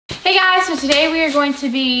Hey guys, so today we are going to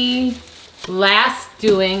be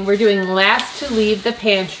we're doing last to leave the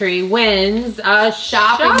pantry wins a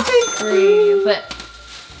shopping spree. But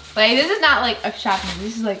like this is not like a shopping,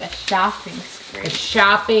 this is like a shopping spree. A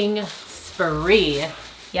shopping spree.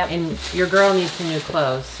 Yep. And your girl needs some new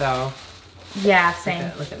clothes, so. Yeah,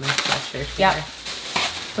 same. Look at my sweatshirt. Yep. Here.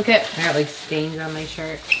 Look at, I got like stains on my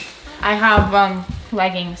shirt. I have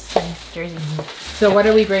leggings and jerseys. So what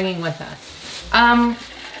are we bringing with us?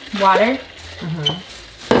 Water.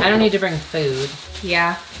 I don't need to bring food.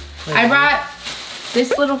 Yeah. Wait, I brought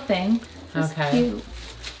this little thing. It's okay. cute.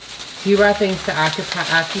 You brought things to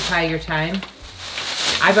occupy your time?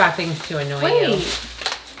 I brought things to annoy you.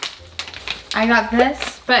 I got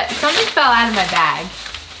this, but something fell out of my bag.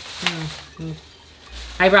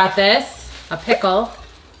 I brought this, a pickle.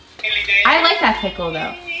 I like that pickle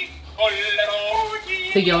though.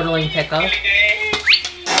 The yodeling pickle.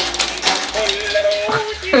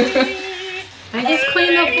 I just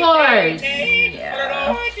cleaned the floors.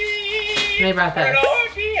 Yeah. And I brought this.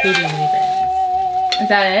 Foodie mini bags. Is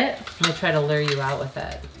that it? I'm gonna try to lure you out with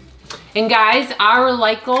it. And guys, our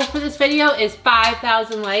like goal for this video is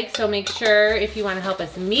 5,000 likes, so make sure if you want to help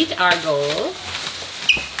us meet our goals,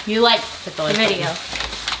 you hit the like video.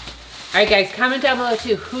 Alright guys, comment down below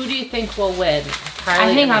too, who do you think will win?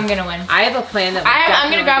 Carly, I think I'm gonna win. I have a plan that I'm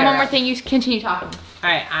gonna grab one more thing, you continue talking.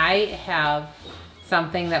 Alright, I have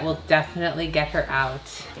something that will definitely get her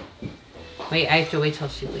out. Wait, I have to wait till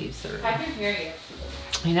she leaves the room. I can hear you.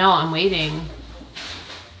 I know, I'm waiting.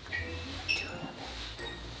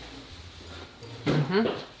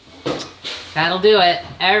 That'll do it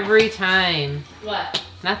every time. What?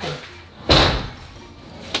 Nothing.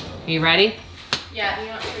 Are you ready? Yeah, you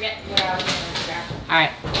don't forget where I was gonna grab.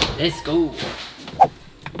 Alright, let's go.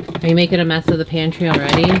 Are you making a mess of the pantry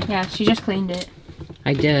already? Yeah, she just cleaned it.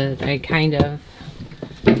 I did. I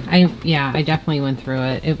definitely went through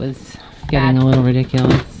it. It was getting a little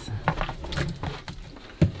ridiculous.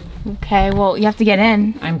 Okay, well, you have to get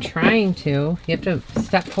in. I'm trying to. You have to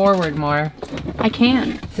step forward more. I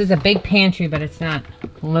can't. This is a big pantry, but it's not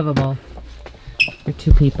livable for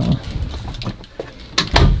 2 people.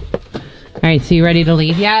 All right, so you ready to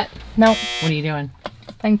leave yet? Nope. What are you doing?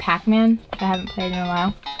 Playing Pac-Man. I haven't played in a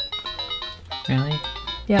while. Really?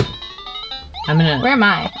 Yep. I'm gonna... Where am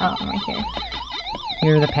I? Oh, I'm right here.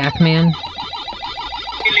 You're the Pac-Man?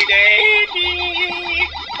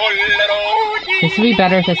 This would be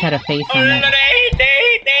better if this had a face on it.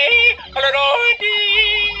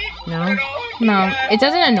 No? No, it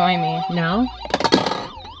doesn't annoy me. No?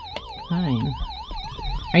 Fine.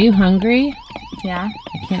 Are you hungry? Yeah.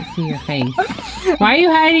 I can't see your face. Why are you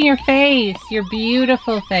hiding your face? Your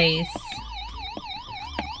beautiful face.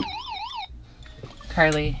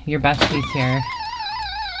 Carly, your bestie's here.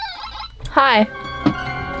 Hi.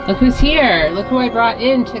 Look who's here. Look who I brought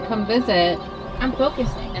in to come visit. I'm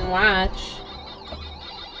focusing. And watch.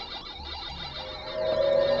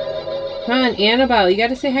 Come on, Annabelle. You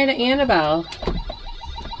gotta say hi to Annabelle.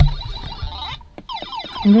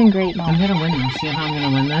 I'm doing great, Mom. I'm gonna win this. You know how I'm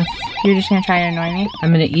gonna win this? You're just gonna try to annoy me?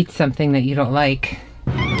 I'm gonna eat something that you don't like.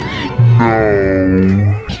 No.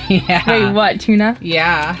 Yeah. Wait, what? Tuna?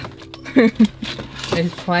 Yeah.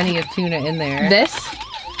 There's plenty of tuna in there. This?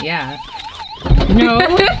 Yeah. No.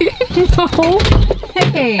 No.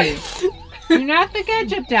 Hey. Do not the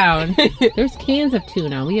ketchup down. There's cans of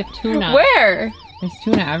tuna. We have tuna. Where? There's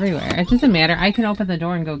tuna everywhere. It doesn't matter. I can open the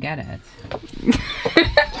door and go get it.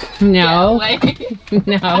 No.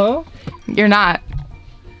 No. You're not.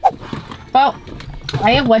 Well,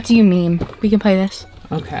 I have What Do You Meme. We can play this.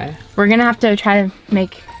 Okay. We're gonna have to try to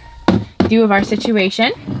make do of our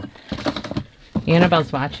situation.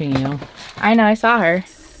 Annabelle's watching you. I know, I saw her.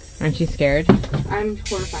 Aren't you scared? I'm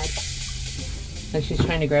horrified. Like she's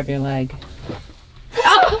trying to grab your leg.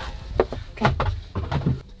 Oh! Okay.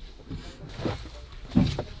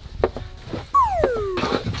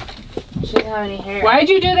 She doesn't have any hair. Why'd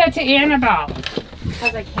you do that to Annabelle?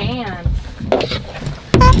 Because I can.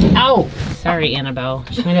 Oh! Sorry, Annabelle.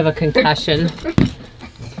 She might have a concussion.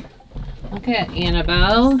 Look at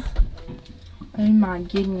Annabelle. Oh my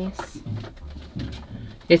goodness.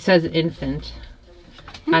 It says infant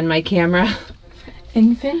on my camera.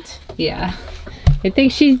 Infant? Yeah. I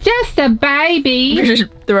think she's just a baby. You're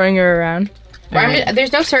just throwing her around. Right.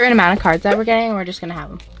 There's no certain amount of cards that we're getting. We're just going to have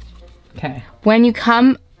them. Okay. When you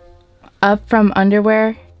come up from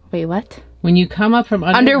underwear... Wait, what? When you come up from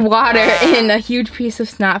underwater and a huge piece of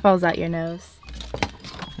snot falls out your nose.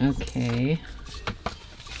 Okay.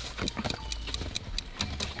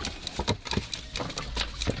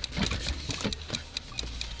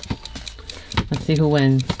 Let's see who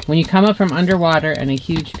wins. When you come up from underwater and a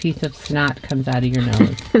huge piece of snot comes out of your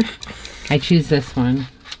nose. I choose this one.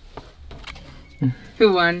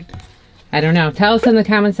 Who won? I don't know. Tell us in the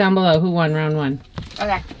comments down below who won round 1.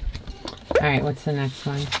 Okay. Alright, what's the next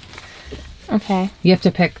one? Okay. You have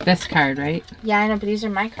to pick this card, right? Yeah, I know, but these are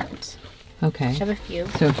my cards. Okay. I have a few.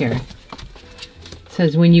 So here. It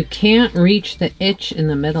says, when you can't reach the itch in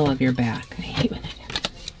the middle of your back. I hate when that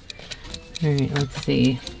happens. Alright, let's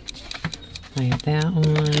see. I have that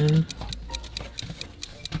one.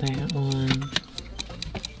 That one.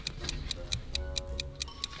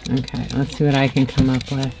 Okay, let's see what I can come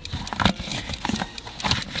up with.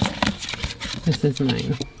 This is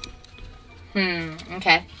mine.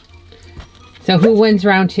 Okay. So who wins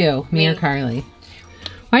round 2? Me or Carly?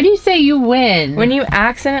 Why do you say you win? When you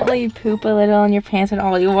accidentally poop a little in your pants and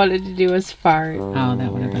all you wanted to do was fart. Oh,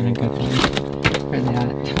 that would have been a good one for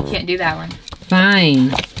that. You can't do that one.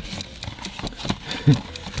 Fine.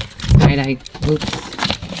 Alright,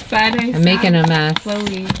 oops. I'm making a mess.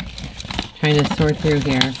 Slowly. Trying to sort through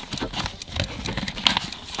here.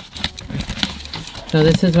 So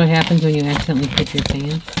this is what happens when you accidentally poop your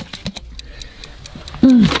pants?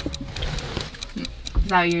 Is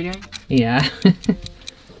that what you're doing? Yeah.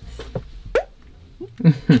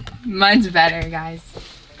 Mine's better, guys.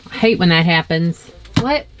 I hate when that happens.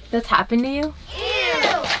 What? That's happened to you?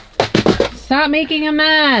 Ew. Stop making a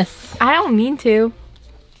mess. I don't mean to.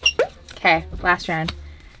 Okay, last round.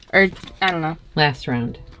 Or, I don't know. Last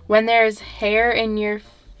round. When there's hair in your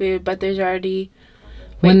food, but there's already...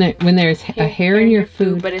 When there's a hair in your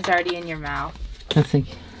food, but it's already in your mouth. let's see.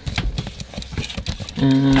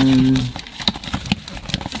 Let's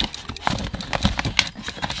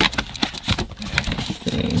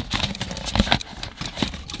see.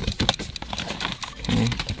 Okay.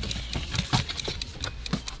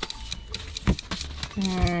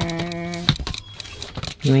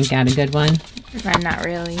 You ain't got a good one? Not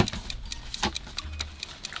really.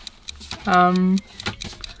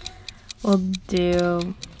 We'll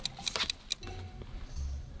do...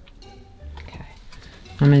 Okay.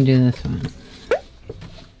 I'm gonna do this one.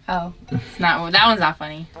 Oh, it's not. That one's not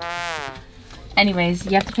funny. Anyways,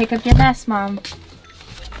 you have to pick up your mess, Mom.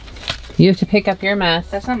 You have to pick up your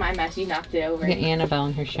mess. That's not my mess. You knocked it over. Look at Annabelle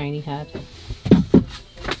and her shiny head. It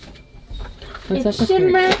What's up with her?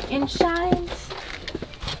 shimmers and shines.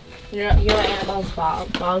 You know what Annabelle's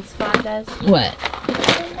bald spot does? What? It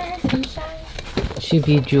shimmers and shines. She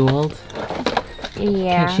bejeweled.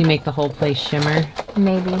 Yeah. Can she make the whole place shimmer?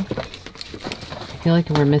 Maybe. I feel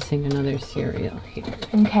like we're missing another cereal here.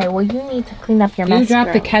 Okay, well you need to clean up your mess. You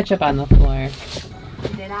dropped the girl. ketchup on the floor.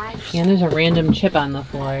 Did I? And there's a random chip on the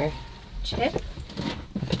floor. Chip?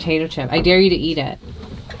 A potato chip. I dare you to eat it.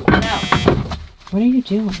 No. What are you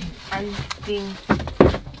doing? I'm being...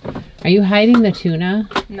 Are you hiding the tuna?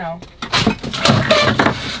 No.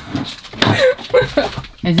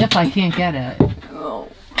 As if I can't get it. Oh.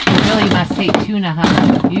 You really must hate tuna,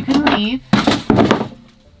 huh? You can leave.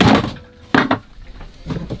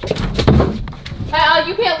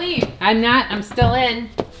 You can't leave. I'm not. I'm still in.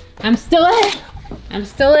 I'm still in. I'm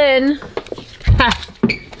still in. Ha.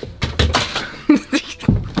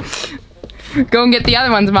 Go and get the other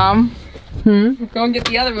ones, Mom. Go and get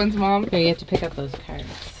the other ones, Mom. Here, you have to pick up those cards.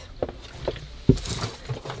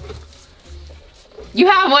 You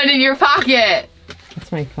have one in your pocket.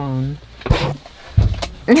 That's my phone.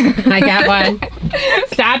 I got one.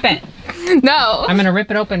 Stop it. No. I'm gonna rip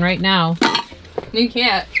it open right now. You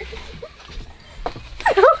can't.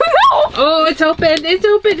 Oh, it's open. It's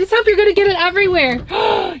open. It's up. You're gonna get it everywhere.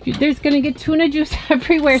 There's gonna get tuna juice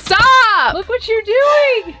everywhere. Stop! Look what you're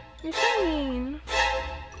doing. You're so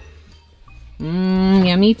mean.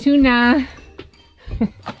 Yummy tuna. Do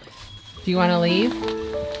you want to leave?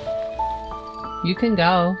 You can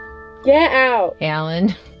go. Get out.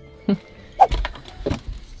 Alan.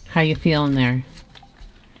 How you feeling there?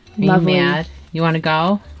 Are Lovely. you mad? You want to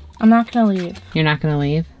go? I'm not gonna leave. You're not going to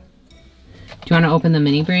leave? Do you want to open the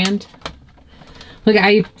mini brand? Look,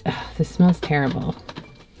 this smells terrible.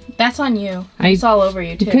 That's on you. It's all over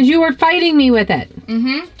you too. Because you were fighting me with it.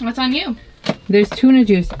 Mm-hmm. What's on you? There's tuna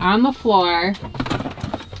juice on the floor.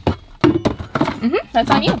 Mm-hmm.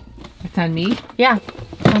 That's on you. It's on me? Yeah.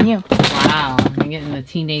 It's on you. Wow. I'm getting the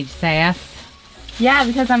teenage sass. Yeah,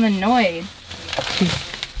 because I'm annoyed.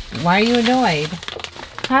 Why are you annoyed?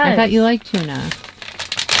 I thought you liked tuna.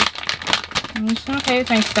 I'm just okay with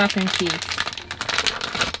my stuff in peace.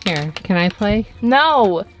 Here, can I play?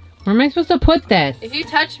 No. Where am I supposed to put this? If you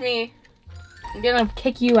touch me, I'm gonna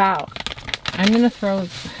kick you out. I'm gonna throw...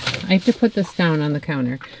 I have to put this down on the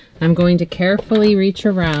counter. I'm going to carefully reach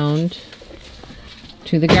around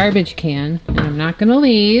to the garbage can, and I'm not gonna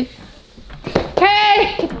leave.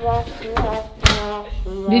 Hey!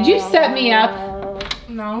 Did you set me up?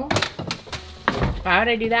 No. Why would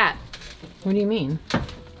I do that? What do you mean?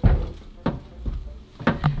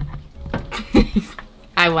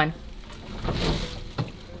 I won.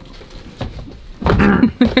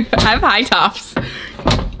 I have high tops.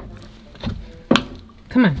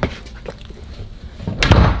 Come on.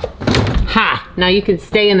 Ha! Now you can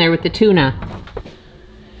stay in there with the tuna.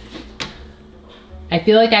 I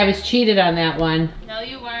feel like I was cheated on that one. No,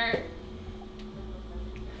 you weren't.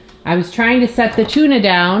 I was trying to set the tuna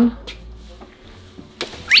down.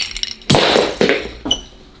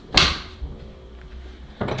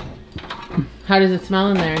 How does it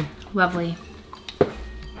smell in there? Lovely.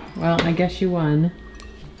 Well, I guess you won.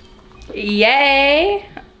 Yay!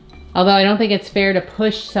 Although I don't think it's fair to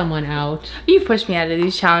push someone out. You've pushed me out of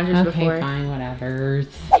these challenges before. Okay, fine, whatever.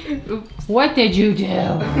 Oops. What did you do?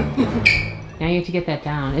 Now you have to get that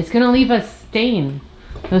down. It's gonna leave a stain.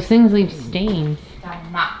 Those things leave stains. Got a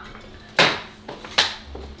mop.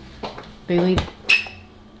 They leave.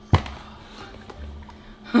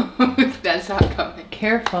 That's not coming.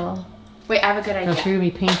 Careful. Wait, I have a good idea. Else you're gonna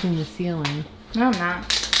be painting the ceiling. No, I'm not.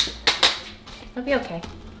 It'll be okay.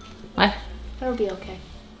 What? It'll be okay.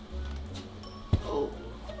 Oh.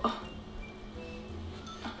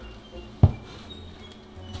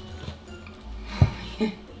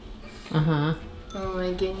 Uh-huh. Oh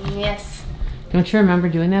my goodness. Don't you remember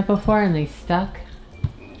doing that before and they stuck?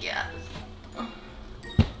 Yeah.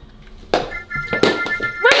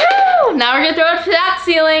 Woohoo! Now we're gonna throw it to that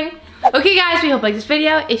ceiling. Okay guys, we hope you like this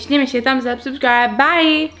video. If you did, make sure you thumbs up, subscribe.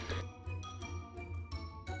 Bye!